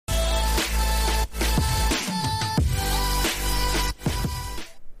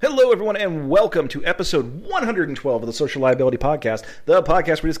Hello, everyone, and welcome to episode 112 of the Social Liability Podcast, the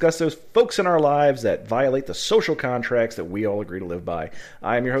podcast where we discuss those folks in our lives that violate the social contracts that we all agree to live by.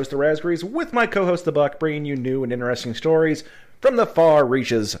 I am your host, The Raspberries, with my co-host, The Buck, bringing you new and interesting stories from the far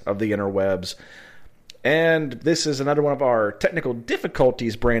reaches of the interwebs. And this is another one of our technical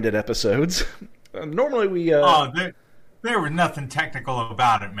difficulties branded episodes. Normally we... there was nothing technical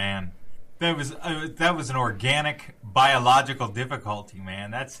about it, man. That was an organic biological difficulty,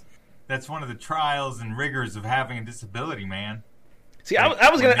 man. That's one of the trials and rigors of having a disability, man. See, I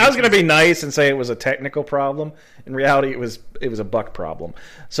was gonna be nice and say it was a technical problem. In reality, it was a Buck problem.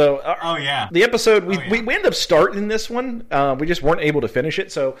 So, the episode we ended up starting this one. We just weren't able to finish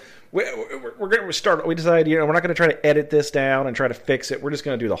it. So we're going to start. We decided, we're not going to try to edit this down and try to fix it. We're just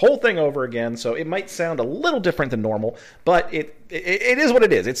going to do the whole thing over again. So it might sound a little different than normal, but it is what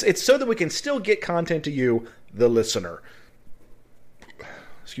it is. It's so that we can still get content to you, the listener.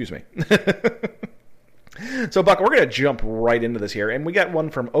 Excuse me. So, Buck, we're going to jump right into this here, and we got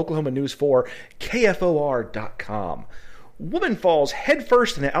one from Oklahoma News 4, KFOR.com. Woman falls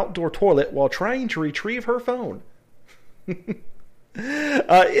headfirst in the outdoor toilet while trying to retrieve her phone.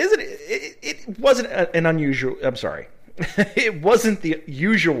 It wasn't an unusual... I'm sorry. It wasn't the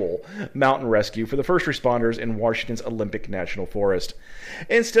usual mountain rescue for the first responders in Washington's Olympic National Forest.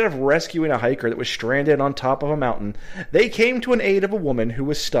 Instead of rescuing a hiker that was stranded on top of a mountain, they came to an aid of a woman who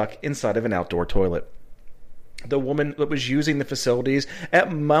was stuck inside of an outdoor toilet. The woman that was using the facilities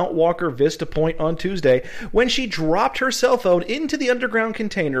at Mount Walker Vista Point on Tuesday when she dropped her cell phone into the underground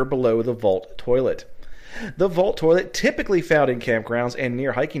container below the vault toilet. The vault toilet, typically found in campgrounds and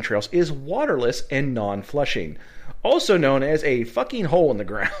near hiking trails, is waterless and non-flushing, also known as a fucking hole in the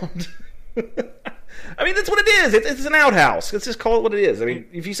ground. I mean, that's what it is. It's an outhouse. Let's just call it what it is. I mean,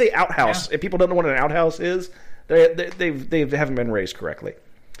 if you say outhouse, if people don't know what an outhouse is, they haven't been raised correctly.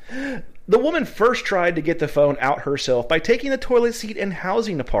 The woman first tried to get the phone out herself by taking the toilet seat and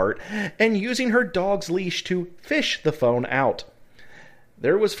housing apart and using her dog's leash to fish the phone out.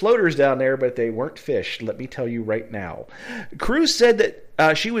 There was floaters down there, but they weren't fish, let me tell you right now. Cruz said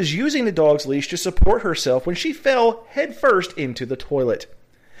that she was using the dog's leash to support herself when she fell headfirst into the toilet.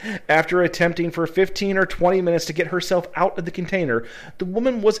 After attempting for 15 or 20 minutes to get herself out of the container, the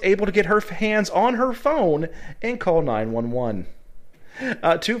woman was able to get her hands on her phone and call 911.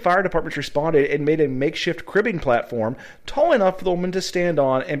 2 fire departments responded and made a makeshift cribbing platform tall enough for the woman to stand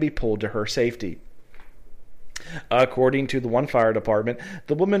on and be pulled to her safety. According to the one fire department,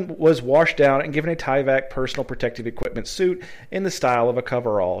 the woman was washed down and given a Tyvek personal protective equipment suit in the style of a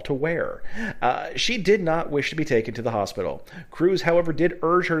coverall to wear. She did not wish to be taken to the hospital. Cruz, however, did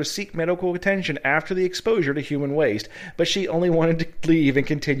urge her to seek medical attention after the exposure to human waste, but she only wanted to leave and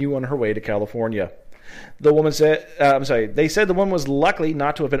continue on her way to California. The woman said, they said the woman was lucky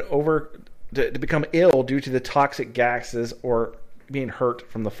not to have been to become ill due to the toxic gases or being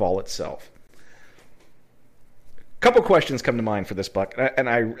hurt from the fall itself. A couple questions come to mind for this, Buck, and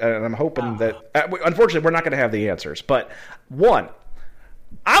I'm hoping that, unfortunately, we're not going to have the answers. But one,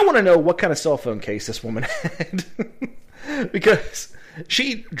 I want to know what kind of cell phone case this woman had, because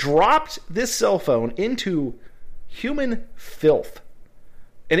she dropped this cell phone into human filth,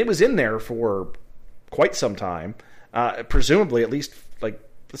 and it was in there for quite some time, presumably at least, let's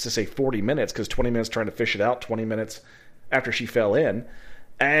just say 40 minutes, because 20 minutes trying to fish it out, 20 minutes after she fell in,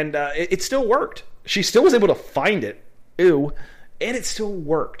 and it still worked. She still was able to find it, and it still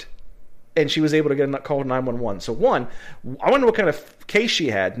worked, and she was able to get a call 911. So one, I want to know what kind of case she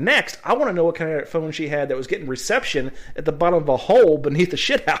had. Next, I want to know what kind of phone she had that was getting reception at the bottom of a hole beneath the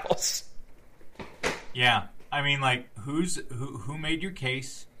shithouse. Yeah, I mean, who made your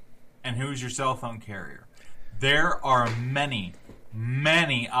case? And who's your cell phone carrier? There are many,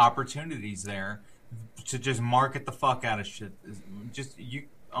 many opportunities there to just market the fuck out of shit.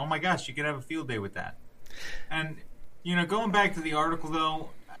 Oh my gosh, you could have a field day with that. And going back to the article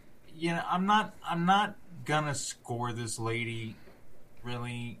though, I'm not gonna score this lady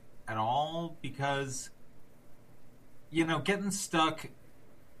really at all, because getting stuck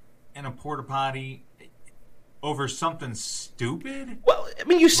in a porta potty over something stupid? Well, I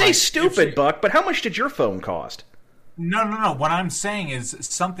mean, you say stupid, Buck, but how much did your phone cost? No. What I'm saying is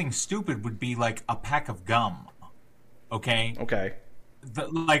something stupid would be like a pack of gum. Okay? Okay.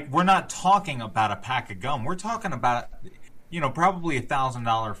 We're not talking about a pack of gum. We're talking about, probably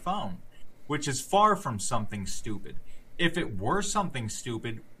 $1,000 phone, which is far from something stupid. If it were something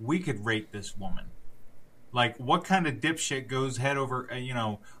stupid, we could rate this woman. What kind of dipshit goes head over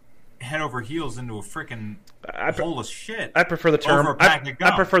heels into a freaking hole of shit? I prefer the term.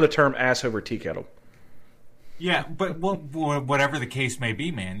 I prefer the term ass over tea kettle. Yeah, but well, whatever the case may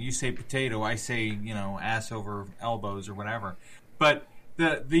be, man. You say potato, I say, ass over elbows or whatever. But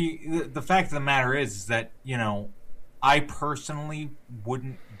the fact of the matter is that, I personally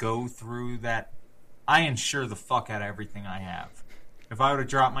wouldn't go through that. I insure the fuck out of everything I have. If I were to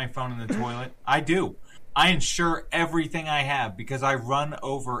drop my phone in the toilet, I do. I insure everything I have because I run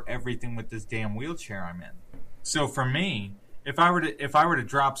over everything with this damn wheelchair I'm in. So for me, if I were to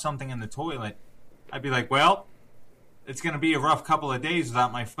drop something in the toilet, I'd be like, well, it's going to be a rough couple of days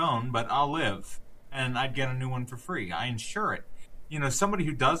without my phone, but I'll live. And I'd get a new one for free. I insure it. Somebody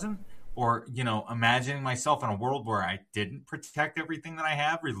who doesn't, or, imagining myself in a world where I didn't protect everything that I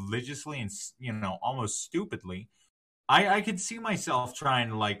have religiously and, almost stupidly, I could see myself trying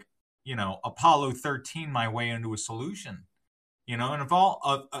to, Apollo 13 my way into a solution. And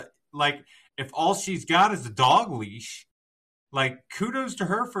if all she's got is a dog leash, kudos to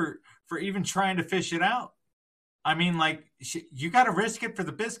her for even trying to fish it out. I mean, you got to risk it for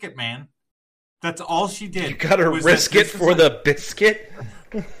the biscuit, man. That's all she did. You got to risk it for the biscuit?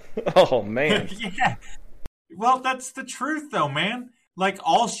 Oh, man. Yeah. Well, that's the truth, though, man.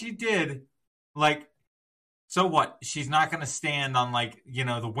 All she did, so what? She's not going to stand on,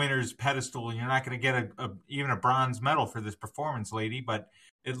 the winner's pedestal, and you're not going to get even a bronze medal for this performance, lady, but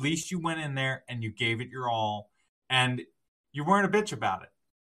at least you went in there and you gave it your all, and you weren't a bitch about it.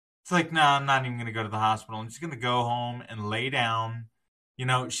 It's no, I'm not even going to go to the hospital. I'm just going to go home and lay down.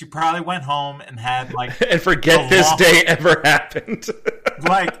 She probably went home and had and forget this day ever happened.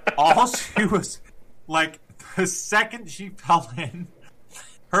 All she was the second she fell in,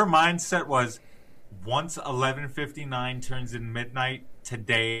 her mindset was, once 11:59 turns in midnight,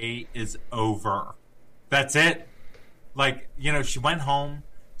 today is over. That's it. She went home,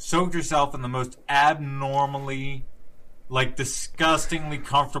 soaked herself in the most abnormally, disgustingly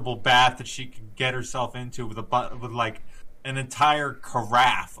comfortable bath that she could get herself into with an entire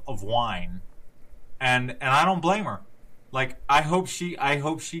carafe of wine, and I don't blame her. I hope she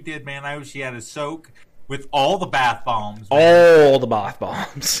did, man. I hope she had a soak with all the bath bombs. Man. All the bath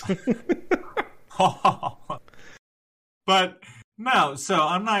bombs. But no, so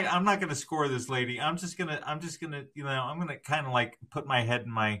I'm not gonna score this lady. I'm just gonna I'm gonna kind of put my head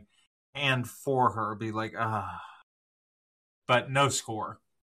in my hand for her, be like, but no score.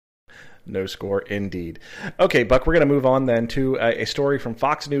 No score, indeed. Okay, Buck, we're going to move on then to a story from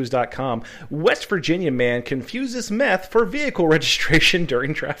FoxNews.com. West Virginia man confuses meth for vehicle registration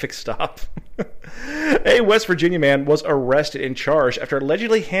during traffic stop. A West Virginia man was arrested and charged after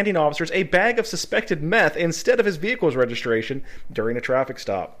allegedly handing officers a bag of suspected meth instead of his vehicle's registration during a traffic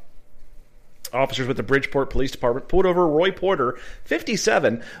stop. Officers with the Bridgeport Police Department pulled over Roy Porter,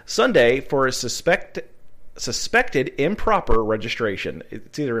 57, Sunday for a suspected improper registration.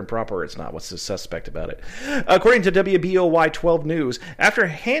 It's either improper or it's not. What's the suspect about it? According to WBOY 12 News, after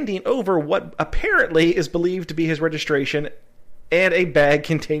handing over what apparently is believed to be his registration and a bag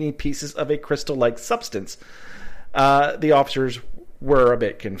containing pieces of a crystal-like substance, the officers were a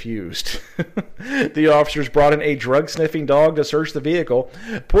bit confused. The officers brought in a drug-sniffing dog to search the vehicle.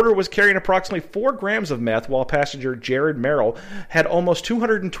 Porter was carrying approximately 4 grams of meth, while passenger Jared Merrill had almost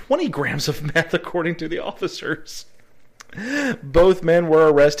 220 grams of meth, according to the officers. Both men were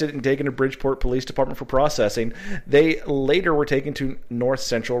arrested and taken to Bridgeport Police Department for processing. They later were taken to North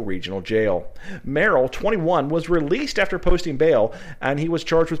Central Regional Jail. Merrill, 21, was released after posting bail, and he was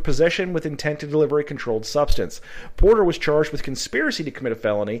charged with possession with intent to deliver a controlled substance. Porter was charged with conspiracy to commit a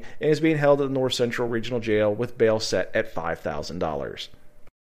felony and is being held at the North Central Regional Jail with bail set at $5,000.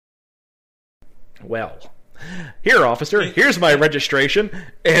 Well, here, officer, here's my registration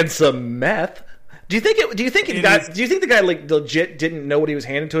and some meth. Do you think the guy legit didn't know what he was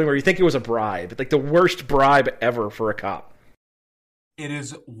handing to him, or do you think it was a bribe? The worst bribe ever for a cop. It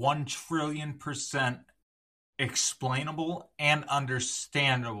is 1,000,000,000,000% explainable and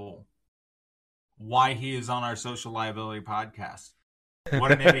understandable why he is on our social liability podcast.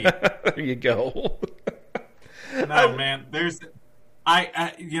 What an idiot. There you go. No, man, we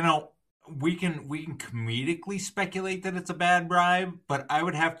can comedically speculate that it's a bad bribe, but I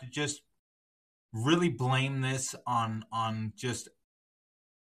would have to just really blame this on just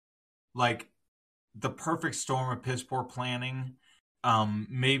the perfect storm of piss poor planning,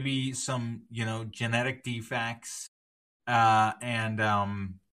 maybe some genetic defects, and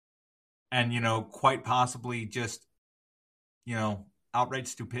quite possibly just outright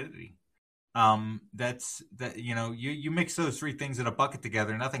stupidity. You mix those 3 things in a bucket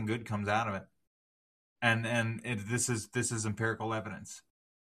together, nothing good comes out of it, and this is empirical evidence.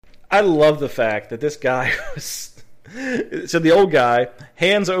 I love the fact that this guy So the old guy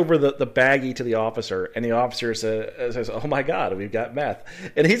hands over the baggie to the officer, and the officer says, "Oh my God, we've got meth."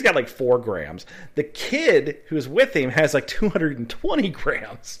 And he's got like 4 grams. The kid who's with him has like 220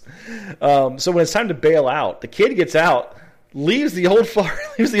 grams. So when it's time to bail out, the kid gets out, leaves the old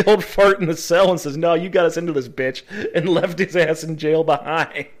fart in the cell and says, "No, you got us into this, bitch," and left his ass in jail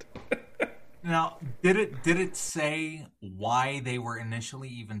behind. Now, did it say why they were initially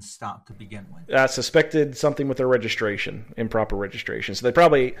even stopped to begin with? Suspected something with their registration, improper registration. So they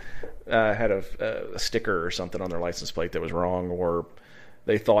probably had a sticker or something on their license plate that was wrong, or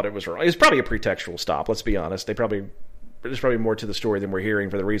they thought it was wrong. It was probably a pretextual stop, let's be honest. There's probably more to the story than we're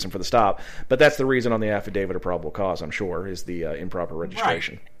hearing for the reason for the stop. But that's the reason on the affidavit of probable cause, I'm sure, is the improper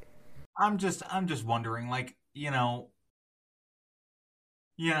registration. Right. I'm just wondering, like,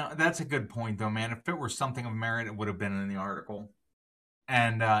 that's a good point, though, man. If it were something of merit, it would have been in the article.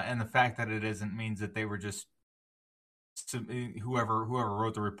 And the fact that it isn't means that they were just whoever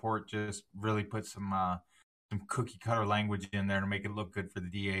wrote the report just really put some cookie cutter language in there to make it look good for the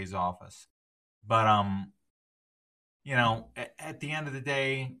DA's office. But at the end of the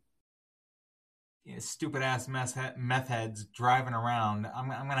day, stupid ass meth heads driving around. I'm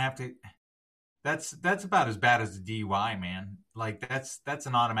gonna have to. That's about as bad as the DUI, man. Like that's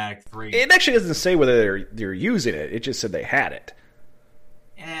an automatic 3. It actually doesn't say whether they're using it. It just said they had it.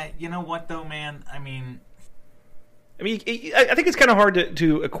 You know what though, man? I mean, I think it's kind of hard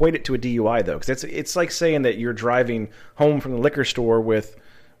to equate it to a DUI though, because it's like saying that you're driving home from the liquor store with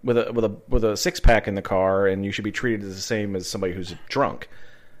a 6-pack in the car, and you should be treated the same as somebody who's drunk.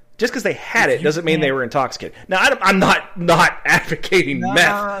 Just because they had it doesn't mean they were intoxicated. Now, I'm not advocating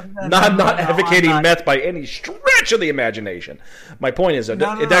meth. I'm not advocating meth by any stretch of the imagination. My point is, it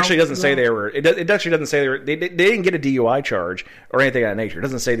actually doesn't say they were. It actually doesn't say they were. They didn't get a DUI charge or anything of that nature. It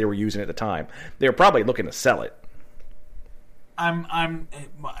doesn't say they were using it at the time. They were probably looking to sell it.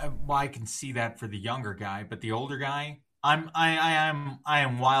 I can see that for the younger guy, but the older guy, I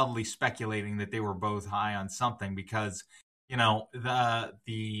am wildly speculating that they were both high on something because.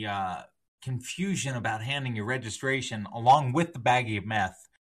 The confusion about handing your registration along with the baggie of meth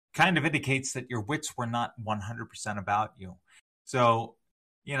kind of indicates that your wits were not 100% about you. So,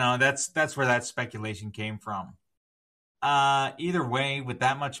 that's where that speculation came from. Either way, with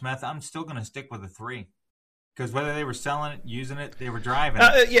that much meth, I'm still going to stick with a 3. Because whether they were selling it, using it, they were driving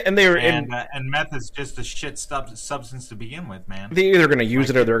it. And meth is just a shit substance to begin with, man. They're either going to use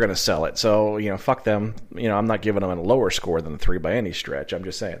it or they're going to sell it. So, fuck them. I'm not giving them a lower score than a 3 by any stretch. I'm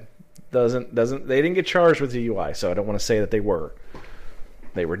just saying. They didn't get charged with DUI, so I don't want to say that they were.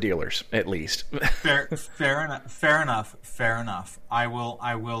 They were dealers, at least. Fair enough. I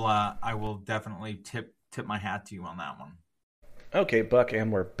will definitely tip my hat to you on that one. Okay, Buck,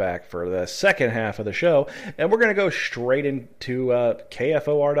 and we're back for the second half of the show, and we're going to go straight into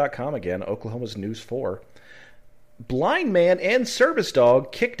KFOR.com again, Oklahoma's News 4. Blind man and service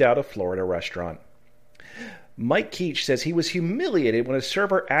dog kicked out of Florida restaurant. Mike Keach says he was humiliated when a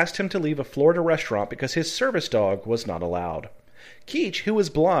server asked him to leave a Florida restaurant because his service dog was not allowed. Keach, who is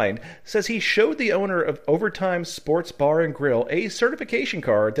blind, says he showed the owner of Overtime Sports Bar and Grill a certification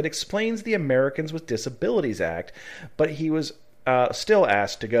card that explains the Americans with Disabilities Act, but he was still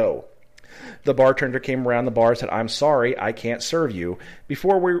asked to go. The bartender came around the bar and said, "I'm sorry, I can't serve you,"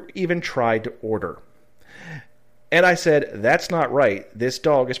 before we even tried to order. And I said, "That's not right. This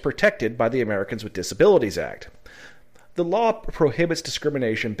dog is protected by the Americans with Disabilities Act." The law prohibits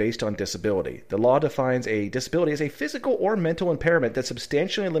discrimination based on disability. The law defines a disability as a physical or mental impairment that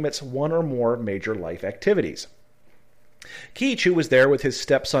substantially limits one or more major life activities. Keach, who was there with his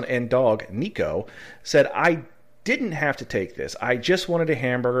stepson and dog, Nico, said, "I didn't have to take this. I just wanted a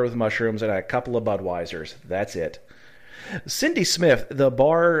hamburger with mushrooms and a couple of Budweisers. That's it." Cindy Smith, the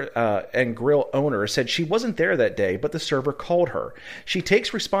bar and grill owner, said she wasn't there that day, but the server called her. She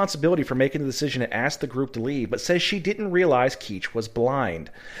takes responsibility for making the decision to ask the group to leave, but says she didn't realize Keach was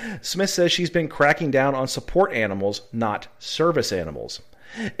blind. Smith says she's been cracking down on support animals, not service animals.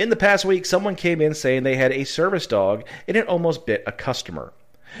 In the past week, someone came in saying they had a service dog, and it almost bit a customer.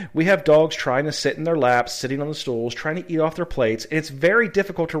 We have dogs trying to sit in their laps, sitting on the stools, trying to eat off their plates, and it's very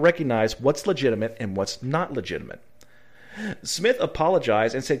difficult to recognize what's legitimate and what's not legitimate. Smith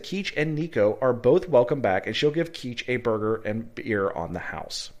apologized and said Keach and Nico are both welcome back, and she'll give Keach a burger and beer on the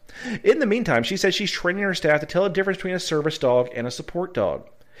house. In the meantime, she says she's training her staff to tell the difference between a service dog and a support dog.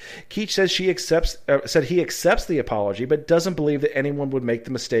 Keach says said he accepts the apology, but doesn't believe that anyone would make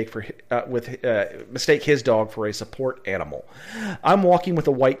the mistake mistake his dog for a support animal. I'm walking with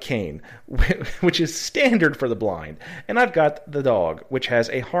a white cane, which is standard for the blind, and I've got the dog, which has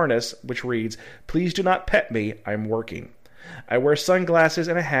a harness which reads, "Please do not pet me, I'm working." I wear sunglasses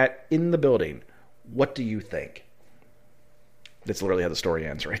and a hat in the building. What do you think? That's literally how the story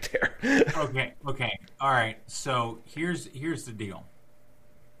ends right there. Okay. All right. So here's the deal.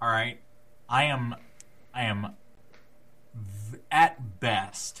 All right. I am at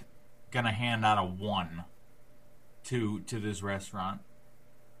best gonna hand out a 1 to this restaurant.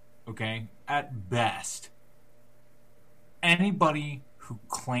 Okay? At best. Anybody who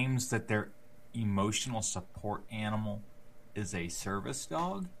claims that their emotional support animal is a service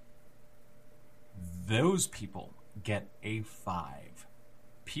dog, those people get a 5.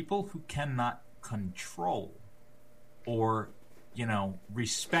 People who cannot control or,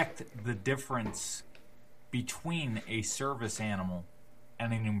 respect the difference between a service animal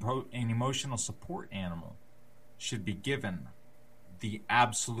and an emotional support animal should be given the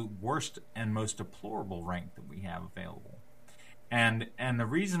absolute worst and most deplorable rank that we have available. And the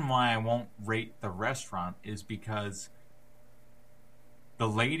reason why I won't rate the restaurant is because the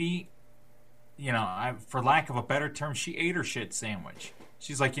lady, for lack of a better term, she ate her shit sandwich.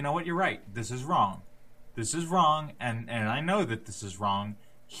 She's like, you know what, you're right. This is wrong. This is wrong, and I know that this is wrong.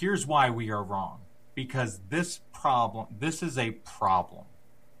 Here's why we are wrong. Because this is a problem.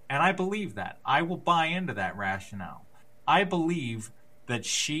 And I believe that. I will buy into that rationale. I believe that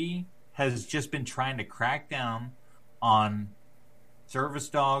she has just been trying to crack down on service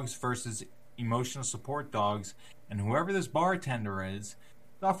dogs versus emotional support dogs, and whoever this bartender is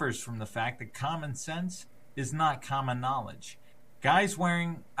suffers from the fact that common sense is not common knowledge. Guy's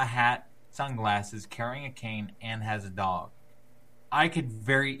wearing a hat, sunglasses, carrying a cane, and has a dog. I could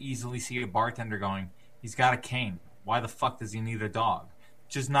very easily see a bartender going, he's got a cane. Why the fuck does he need a dog?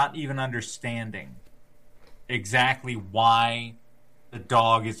 Just not even understanding exactly why the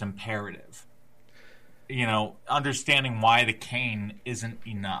dog is imperative. Understanding why the cane isn't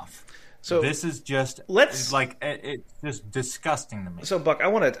enough. So this is just it's just disgusting to me. So Buck, I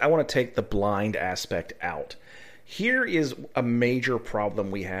want to take the blind aspect out. Here is a major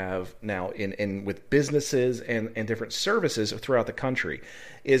problem we have now in with businesses and different services throughout the country.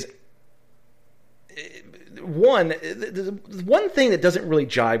 Is one thing that doesn't really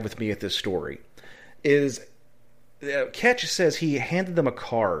jive with me at this story is Ketch says he handed them a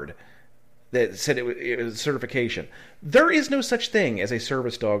card that said it was certification. There is no such thing as a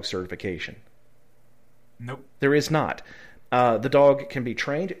service dog certification. Nope. There is not. The dog can be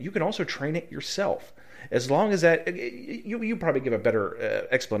trained. You can also train it yourself. As long as that... You probably give a better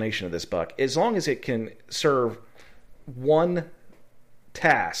explanation of this, Buck. As long as it can serve one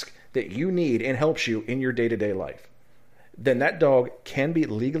task that you need and helps you in your day-to-day life, then that dog can be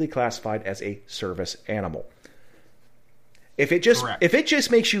legally classified as a service animal. If it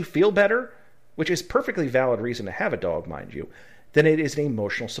just makes you feel better, which is perfectly valid reason to have a dog, mind you, then it is an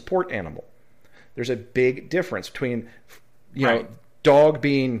emotional support animal. There's a big difference between, dog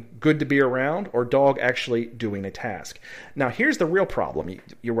being good to be around or dog actually doing a task. Now, here's the real problem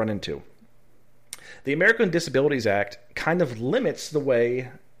you run into. The American Disabilities Act kind of limits the way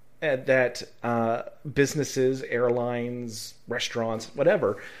that businesses, airlines, restaurants,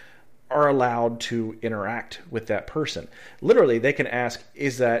 whatever, are allowed to interact with that person. Literally, they can ask,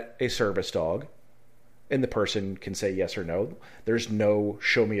 is that a service dog? And the person can say yes or no. There's no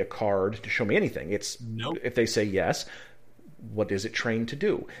show me a card to show me anything. It's nope. If they say yes, what is it trained to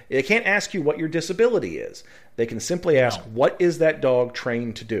do? They can't ask you what your disability is. They can simply ask, what is that dog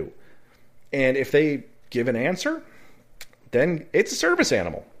trained to do? And if they give an answer, then it's a service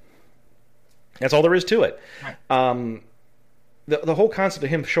animal. That's all there is to it. Right. The whole concept of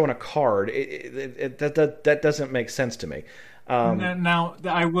him showing a card, that doesn't make sense to me. Now,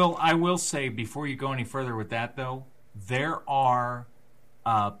 I will say, before you go any further with that, though, there are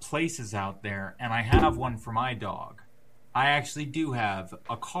places out there, and I have one for my dog. I actually do have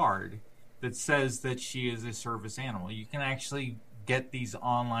a card that says that she is a service animal. You can actually get these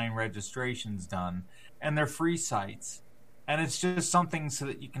online registrations done, and they're free sites. And it's just something so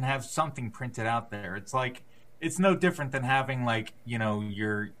that you can have something printed out there. It's like, it's no different than having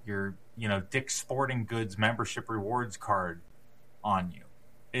your Dick's Sporting Goods membership rewards card on you.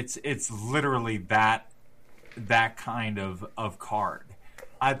 It's literally that kind of card.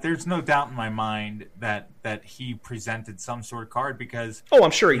 There's no doubt in my mind that he presented some sort of card because I'm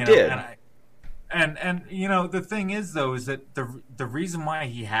sure he did. And the thing is though is that the reason why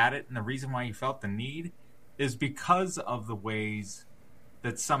he had it and the reason why he felt the need is because of the ways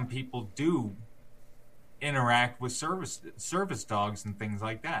that some people do interact with service dogs and things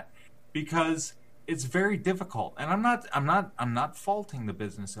like that, because it's very difficult. And I'm not faulting the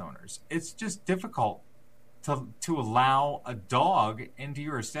business owners. It's just difficult to allow a dog into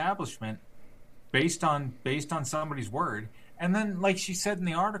your establishment based on somebody's word. And then, like she said in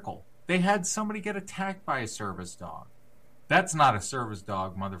the article, they had somebody get attacked by a service dog. That's not a service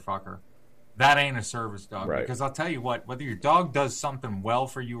dog, motherfucker. That ain't a service dog. Right. Because I'll tell you what, whether your dog does something well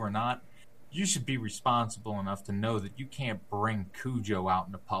for you or not, you should be responsible enough to know that you can't bring Cujo out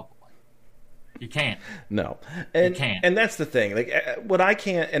into public. You can't. No. And, you can't. And that's the thing. Like, what I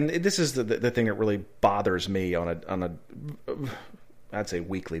can't, and this is the thing that really bothers me on a I'd say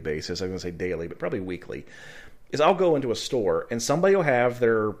weekly basis. I was going to say daily, but probably weekly, is I'll go into a store and somebody will have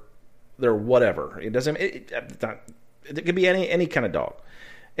their whatever. It doesn't. It could be any kind of dog,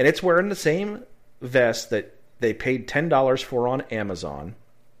 and it's wearing the same vest that they paid $10 for on Amazon,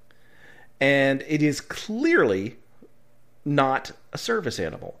 and it is clearly not a service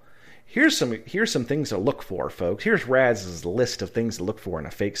animal. Here's some things to look for, folks. Here's Raz's list of things to look for in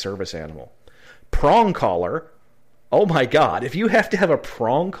a fake service animal. Prong collar. Oh my God, if you have to have a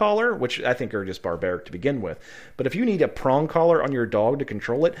prong collar, which I think are just barbaric to begin with, but if you need a prong collar on your dog to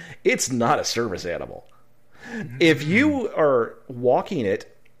control it, it's not a service animal. If you are walking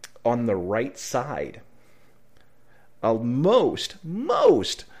it on the right side, most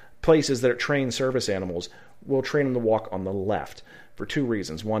places that train service animals will train them to walk on the left. For two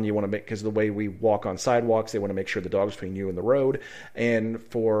reasons. One, you want to make, because of the way we walk on sidewalks, they want to make sure the dog's between you and the road. And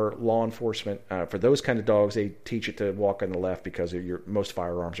for law enforcement, for those kind of dogs, they teach it to walk on the left because most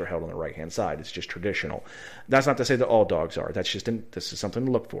firearms are held on the right-hand side. It's just traditional. That's not to say that all dogs are. This is something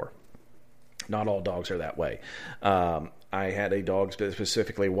to look for. Not all dogs are that way. I had a dog that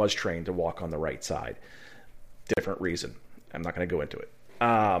specifically was trained to walk on the right side. Different reason. I'm not going to go into it.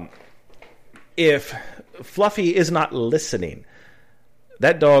 If Fluffy is not listening,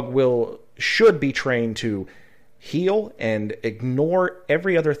 that dog should be trained to heel and ignore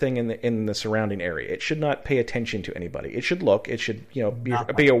every other thing in the surrounding area. It should not pay attention to anybody. It should look. It should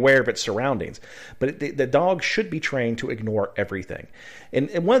be aware of its surroundings. But the dog should be trained to ignore everything. And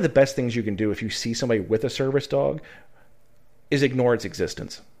one of the best things you can do if you see somebody with a service dog is ignore its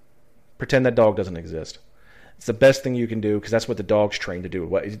existence. Pretend that dog doesn't exist. It's the best thing you can do because that's what the dog's trained to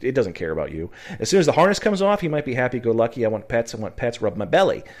do. It doesn't care about you. As soon as the harness comes off, you might be happy-go-lucky. I want pets, rub my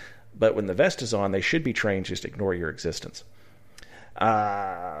belly. But when the vest is on, they should be trained to just ignore your existence.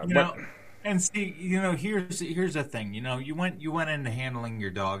 And see, here's the thing. You went into handling your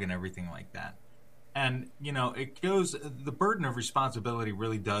dog and everything like that. And, the burden of responsibility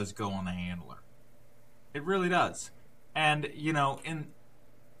really does go on the handler. It really does. And,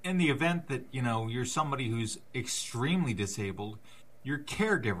 in the event that, you're somebody who's extremely disabled, your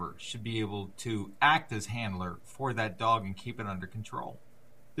caregiver should be able to act as handler for that dog and keep it under control.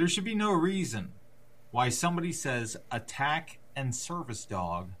 There should be no reason why somebody says attack and service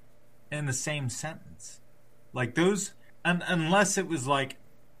dog in the same sentence. Like those, unless it was like,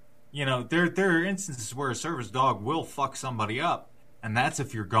 there are instances where a service dog will fuck somebody up, and that's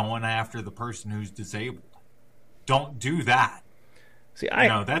if you're going after the person who's disabled. Don't do that. See,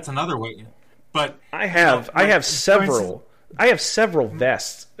 that's another way. But I have several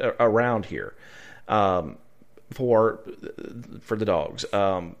vests around here for the dogs.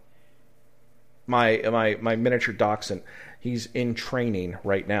 My miniature dachshund, he's in training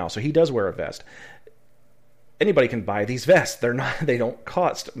right now, so he does wear a vest. Anybody can buy these vests. They don't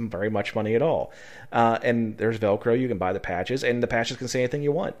cost very much money at all. And there's Velcro. You can buy the patches, and the patches can say anything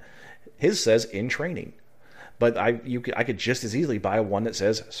you want. His says in training. But I could just as easily buy one that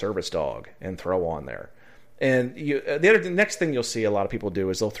says service dog and throw on there. And the next thing you'll see a lot of people do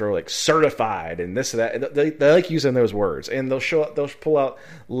is they'll throw like certified and this and that. They like using those words, and they'll pull out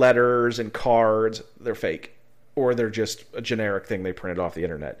letters and cards. They're fake, or they're just a generic thing they printed off the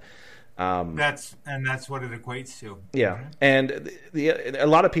internet. That's what it equates to. Yeah, and a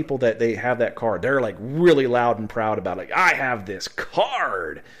lot of people that they have that card, they're like really loud and proud about it. Like, I have this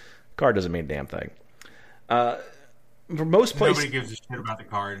card. Card doesn't mean a damn thing. For most places, nobody gives a shit about the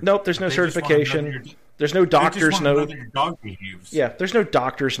card. Nope, there's no certification. There's no doctor's note. Your dog behaves. Yeah, there's no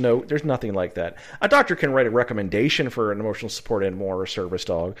doctor's note. There's nothing like that. A doctor can write a recommendation for an emotional support animal or a service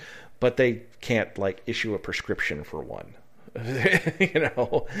dog, but they can't issue a prescription for one. Now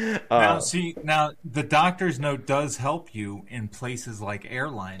the doctor's note does help you in places like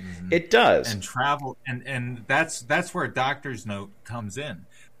airlines. It does, and travel, and that's where a doctor's note comes in.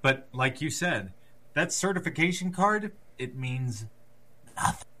 But like you said, that certification card, it means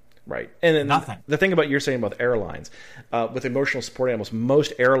nothing. Right. And then Nothing. the thing about you're saying about airlines, with emotional support animals,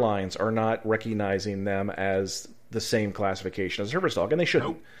 most airlines are not recognizing them as the same classification as a service dog, and they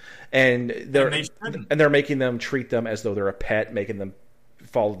shouldn't. Nope. And shouldn't. they're making them treat them as though they're a pet, making them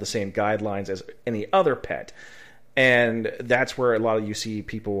follow the same guidelines as any other pet. And that's where a lot of you see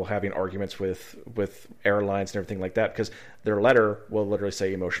people having arguments with airlines and everything like that, because their letter will literally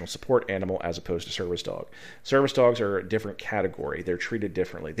say emotional support animal as opposed to service dog. Service dogs are a different category. They're treated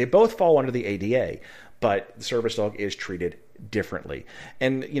differently. They both fall under the ADA, but the service dog is treated differently.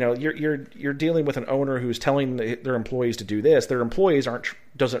 And you're dealing with an owner who's telling their employees to do this. Their employees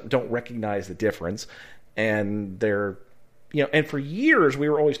don't recognize the difference, and they're and for years we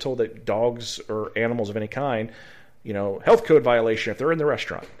were always told that dogs or animals of any kind, health code violation if they're in the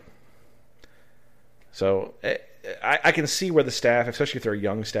restaurant. So I can see where the staff, especially if they're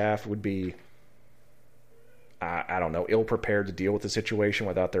young staff, would be, I don't know, ill-prepared to deal with the situation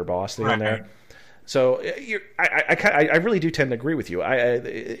without their boss sitting there. So I really do tend to agree with you.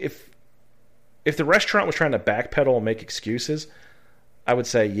 If the restaurant was trying to backpedal and make excuses, I would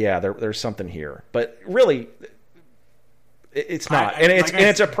say, yeah, there's something here. But really, it's not.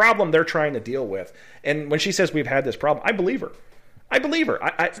 It's a problem they're trying to deal with. And when she says we've had this problem, I believe her.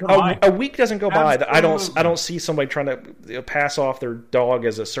 A week doesn't go by that I don't see somebody trying to pass off their dog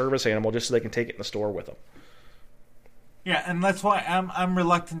as a service animal just so they can take it in the store with them. Yeah, and that's why I'm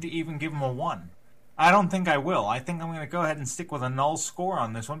reluctant to even give them a 1. I don't think I will. I think I'm going to go ahead and stick with a null score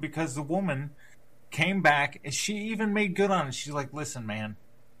on this one, because the woman came back and she even made good on it. She's like, listen, man,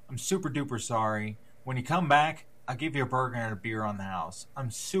 I'm super duper sorry. When you come back, I'll give you a burger and a beer on the house.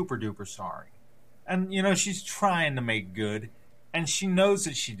 I'm super duper sorry. And, she's trying to make good. And she knows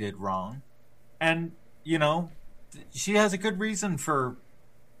that she did wrong. And, she has a good reason for,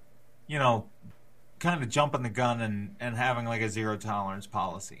 kind of jumping the gun and having like a zero tolerance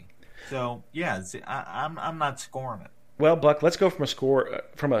policy. So, yeah, I'm not scoring it. Well, Buck, let's go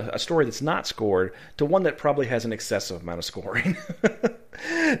from a story that's not scored to one that probably has an excessive amount of scoring.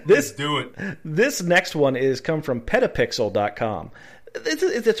 Let's do it. This next one is come from petapixel.com.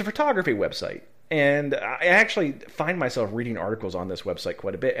 It's a photography website. And I actually find myself reading articles on this website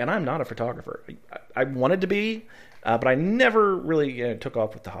quite a bit, and I'm not a photographer. I wanted to be, but I never really took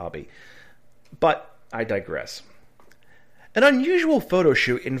off with the hobby. But I digress. An unusual photo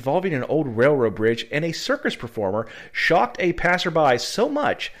shoot involving an old railroad bridge and a circus performer shocked a passerby so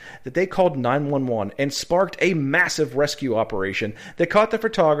much that they called 911 and sparked a massive rescue operation that caught the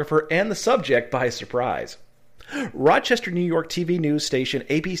photographer and the subject by surprise. Rochester, New York TV news station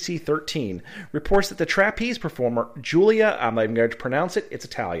ABC 13 reports that the trapeze performer, Julia, I'm not even going to pronounce it, it's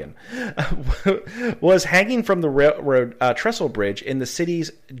Italian, was hanging from the railroad trestle bridge in the city's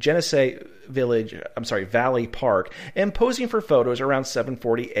Genesee Valley Park and posing for photos around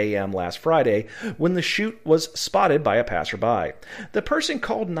 7:40 a.m. last Friday when the shoot was spotted by a passerby. The person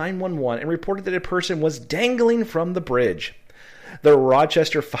called 911 and reported that a person was dangling from the bridge. The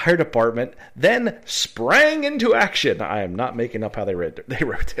Rochester Fire Department then sprang into action. I am not making up how they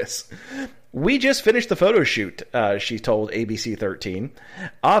wrote this. We just finished the photo shoot, she told ABC 13.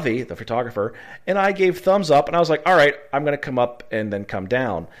 Avi, the photographer, and I gave thumbs up, and I was like, all right, I'm going to come up and then come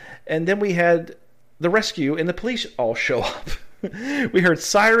down. And then we had the rescue and the police all show up. We heard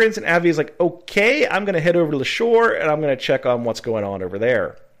sirens, and Avi is like, okay, I'm going to head over to the shore, and I'm going to check on what's going on over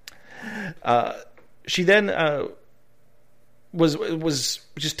there. She then was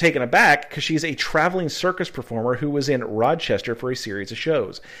just taken aback because she's a traveling circus performer who was in Rochester for a series of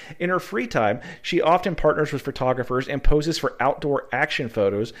shows. In her free time, she often partners with photographers and poses for outdoor action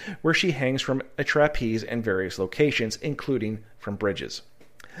photos where she hangs from a trapeze in various locations, including from bridges.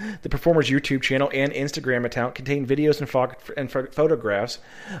 The performer's YouTube channel and Instagram account contain videos and photographs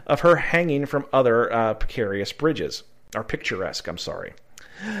of her hanging from other picturesque, I'm sorry.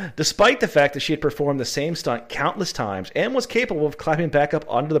 Despite the fact that she had performed the same stunt countless times and was capable of climbing back up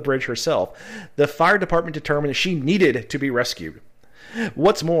onto the bridge herself, the fire department determined that she needed to be rescued.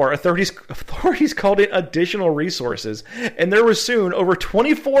 What's more, authorities called in additional resources, and there were soon over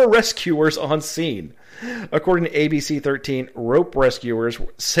 24 rescuers on scene. According to ABC 13, rope rescuers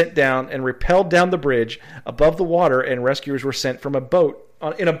were sent down and rappelled down the bridge above the water, and rescuers were sent in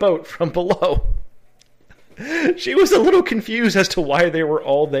a boat from below. She was a little confused as to why they were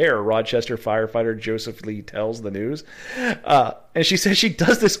all there, Rochester firefighter Joseph Lee tells the news. And she says she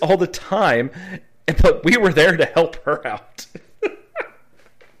does this all the time, but we were there to help her out.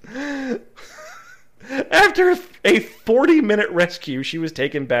 After a 40-minute rescue, she was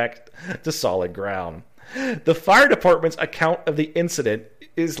taken back to solid ground. The fire department's account of the incident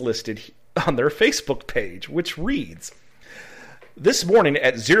is listed on their Facebook page, which reads, This morning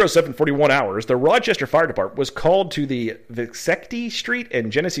at 0741 hours, the Rochester Fire Department was called to the Vixecti Street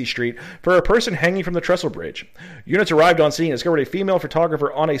and Genesee Street for a person hanging from the trestle bridge. Units arrived on scene and discovered a female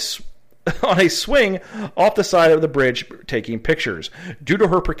photographer on a swing off the side of the bridge taking pictures. Due to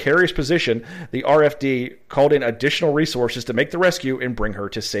her precarious position, the RFD called in additional resources to make the rescue and bring her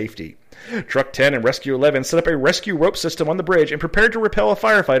to safety. Truck 10 and Rescue 11 set up a rescue rope system on the bridge and prepared to repel a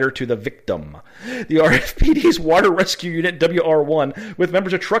firefighter to the victim. The RFPD's Water Rescue Unit WR1, with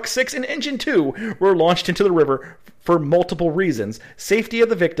members of Truck 6 and Engine 2, were launched into the river for multiple reasons: safety of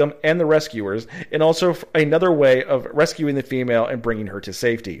the victim and the rescuers, and also another way of rescuing the female and bringing her to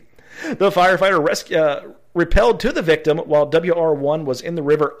safety. The firefighter repelled to the victim while WR1 was in the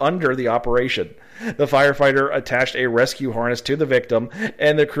river under the operation. The firefighter attached a rescue harness to the victim,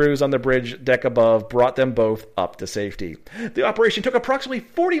 and the crews on the bridge deck above brought them both up to safety. The operation took approximately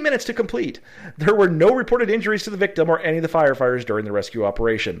 40 minutes to complete. There were no reported injuries to the victim or any of the firefighters during the rescue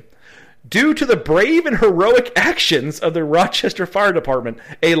operation. Due to the brave and heroic actions of the Rochester Fire Department,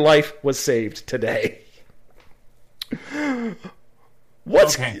 a life was saved today.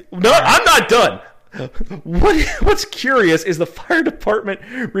 Okay. No, I'm not done. What's curious is the fire department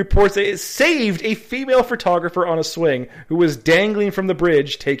reports that it saved a female photographer on a swing who was dangling from the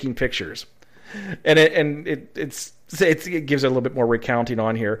bridge taking pictures, and it gives it a little bit more recounting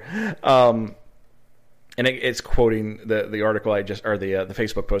on here, and it's quoting the article I just, or the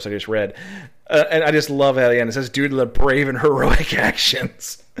Facebook post I just read, and I just love how at the end it says, due to the brave and heroic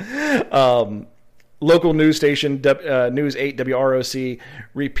actions. Local news station News 8 WROC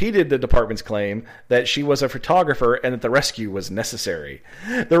repeated the department's claim that she was a photographer and that the rescue was necessary.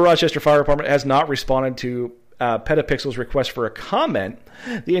 The Rochester Fire Department has not responded to Petapixel's request for a comment.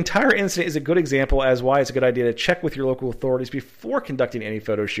 The entire incident is a good example as why it's a good idea to check with your local authorities before conducting any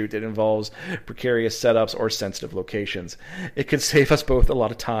photo shoot that involves precarious setups or sensitive locations. It could save us both a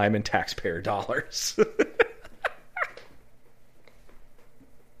lot of time and taxpayer dollars.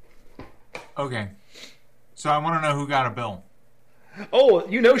 Okay. So I want to know who got a bill. Oh,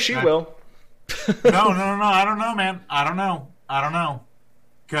 you know she will. No. I don't know, man. I don't know.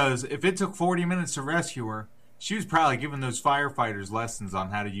 Because if it took 40 minutes to rescue her, she was probably giving those firefighters lessons on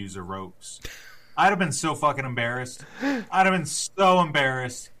how to use her ropes. I'd have been so fucking embarrassed. I'd have been so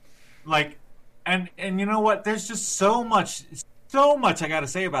embarrassed. Like, and you know what? There's just so much I got to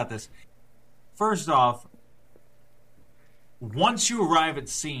say about this. First off, once you arrive at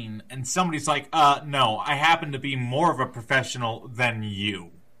scene and somebody's like, no, I happen to be more of a professional than you.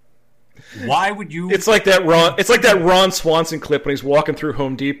 Why would you? It's like that Ron Swanson clip when he's walking through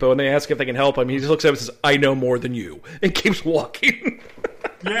Home Depot and they ask if they can help him. He just looks at him and says, I know more than you, and keeps walking.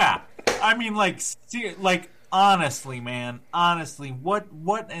 Yeah. I mean, honestly, man. Honestly, what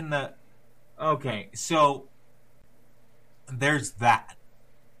in the... Okay, so there's that.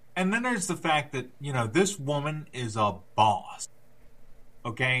 And then there's the fact that, this woman is a boss.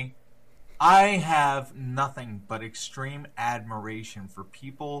 Okay? I have nothing but extreme admiration for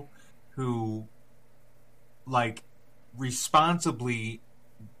people who, responsibly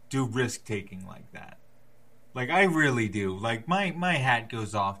do risk-taking like that. I really do. My hat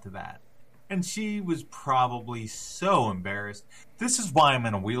goes off to that. And she was probably so embarrassed. This is why I'm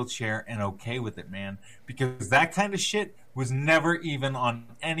in a wheelchair and okay with it, man. Because that kind of shit was never even on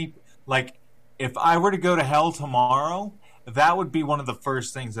any... if I were to go to hell tomorrow, that would be one of the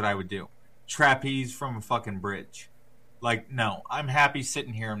first things that I would do. Trapeze from a fucking bridge. No, I'm happy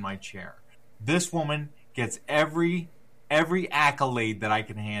sitting here in my chair. This woman gets every accolade that I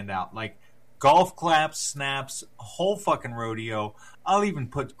can hand out. Golf claps, snaps, whole fucking rodeo. I'll even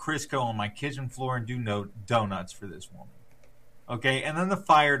put Crisco on my kitchen floor and do donuts for this woman. Okay, and then the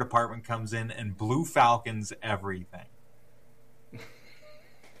fire department comes in and Blue Falcons everything.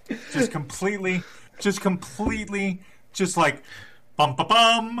 Just completely, bum ba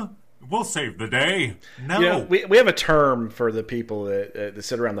bum. We'll save the day. No, we have a term for the people that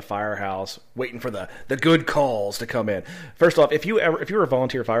sit around the firehouse waiting for the good calls to come in. First off, if you're a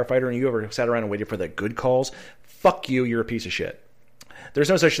volunteer firefighter and you ever sat around and waited for the good calls, fuck you. You're a piece of shit. There's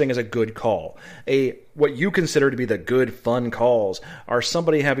no such thing as a good call. What you consider to be the good, fun calls are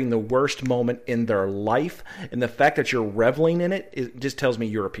somebody having the worst moment in their life, and the fact that you're reveling in it just tells me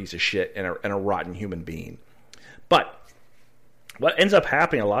you're a piece of shit and a rotten human being. But what ends up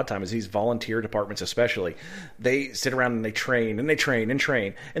happening a lot of times is these volunteer departments especially, they sit around and they train and they train and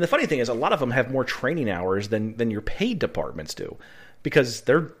train. And the funny thing is a lot of them have more training hours than your paid departments do, because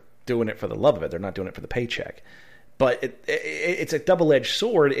they're doing it for the love of it. They're not doing it for the paycheck. But it's a double-edged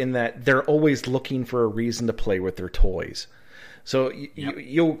sword in that they're always looking for a reason to play with their toys. So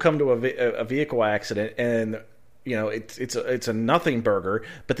you'll come to a vehicle accident, and it's a nothing burger,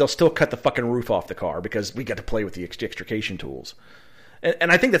 but they'll still cut the fucking roof off the car because we get to play with the extrication tools.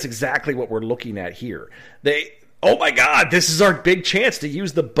 And I think that's exactly what we're looking at here. Oh my God, this is our big chance to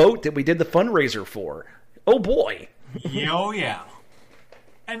use the boat that we did the fundraiser for. Oh boy. Oh yeah.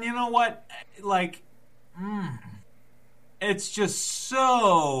 And you know what? Like, it's just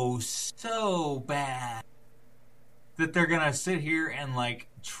so bad that they're gonna sit here and like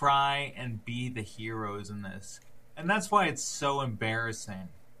try and be the heroes in this. And that's why it's so embarrassing.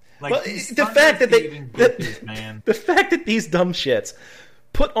 Like, well, the fact that the fact that these dumb shits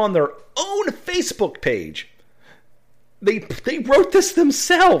put on their own Facebook page, they wrote this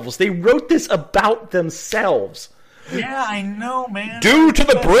themselves. They wrote this about themselves. Yeah, I know, man. Due to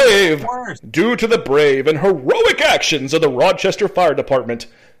the brave and heroic actions of the Rochester Fire Department,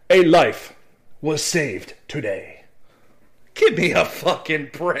 a life was saved today. Give me a fucking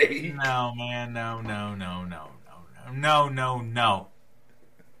break. No, man, no. No.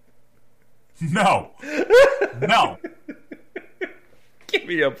 Give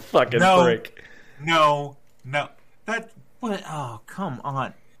me a fucking break. No. What? Oh, come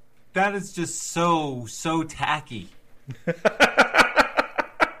on. That is just so tacky.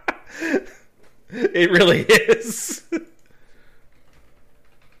 It really is.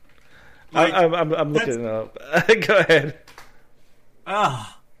 Like, I'm looking it up. Go ahead.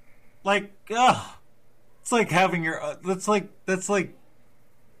 It's like having your. That's like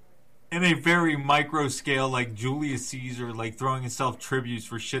in a very micro scale, like Julius Caesar, like throwing himself tributes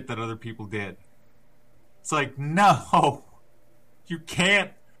for shit that other people did. It's like, no, you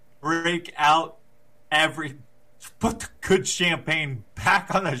can't break out put the good champagne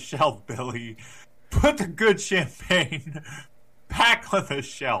back on the shelf, Billy. Put the good champagne back on the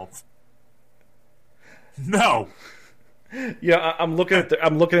shelf. No. Yeah, I'm looking at their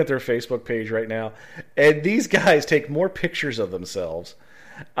Facebook page right now, and these guys take more pictures of themselves.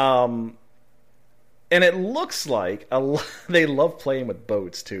 And it looks like they love playing with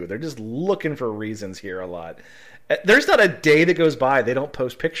boats too. They're just looking for reasons here a lot. There's not a day that goes by they don't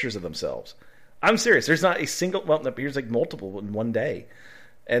post pictures of themselves. I'm serious. There's not a single. Well, here's like multiple in one day.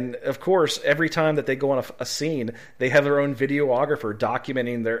 And of course, every time that they go on a scene, they have their own videographer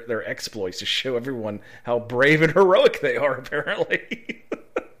documenting their exploits to show everyone how brave and heroic they are. Apparently.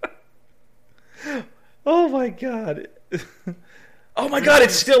 Oh my God. Oh my God,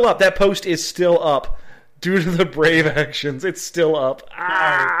 it's still up. That post is still up. Due to the brave actions, it's still up.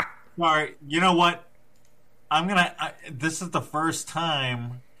 Sorry. You know what? This is the first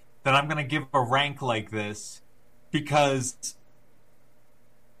time that I'm gonna give a rank like this, because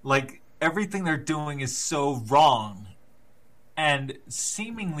like everything they're doing is so wrong and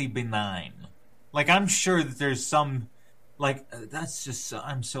seemingly benign. Like, I'm sure that there's some, like, that's just,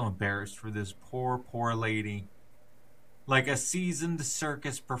 I'm so embarrassed for this poor lady. Like a seasoned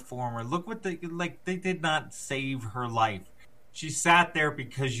circus performer. Look what they did not save her life. She sat there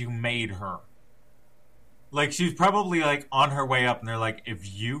because you made her. Like, she's probably like on her way up, and they're like,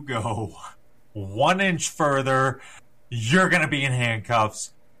 if you go 1 inch further, you're gonna be in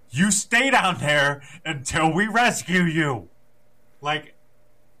handcuffs. You stay down there until we rescue you. Like,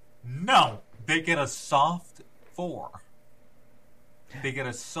 no. They get a soft 4. They get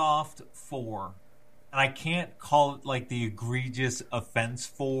a soft 4. And I can't call it like the egregious offense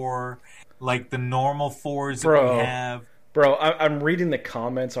 4, like the normal 4s that we have. Bro, I'm reading the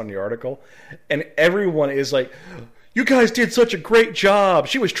comments on the article, and everyone is like, you guys did such a great job.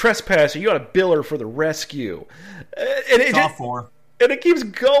 She was trespassing. You got to bill her for the rescue. And it's all 4. And it keeps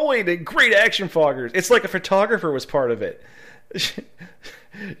going, and great action foggers. It's like a photographer was part of it.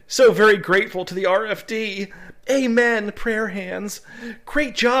 So very grateful to the RFD. Amen, prayer hands.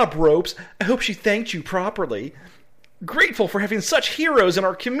 Great job, Ropes. I hope she thanked you properly. Grateful for having such heroes in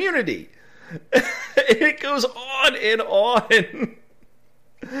our community. It goes on and on.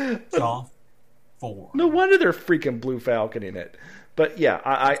 Soft 4. No wonder they're freaking Blue Falconing it. But yeah,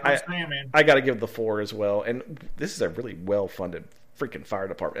 I got to give the 4 as well. And this is a really well-funded freaking fire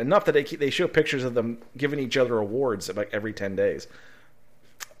department. Enough that they show pictures of them giving each other awards like every 10 days.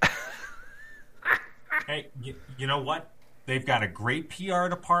 Hey, you know what? They've got a great PR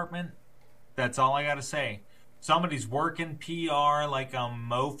department. That's all I got to say. Somebody's working PR like a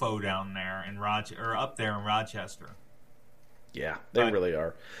mofo down there up there in Rochester. Yeah, they really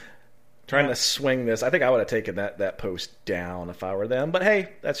are. Trying to swing this. I think I would have taken that post down if I were them. But hey,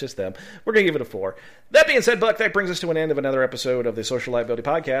 that's just them. We're going to give it a 4. That being said, Buck, that brings us to an end of another episode of the Social Liability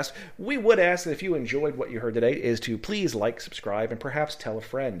Podcast. We would ask that if you enjoyed what you heard today is to please like, subscribe, and perhaps tell a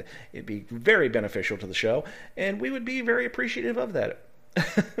friend. It'd be very beneficial to the show, and we would be very appreciative of that.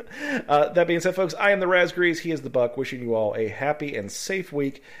 That being said, folks, I am the Razgrease. He is the Buck. Wishing you all a happy and safe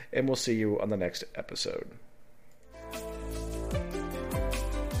week, and we'll see you on the next episode.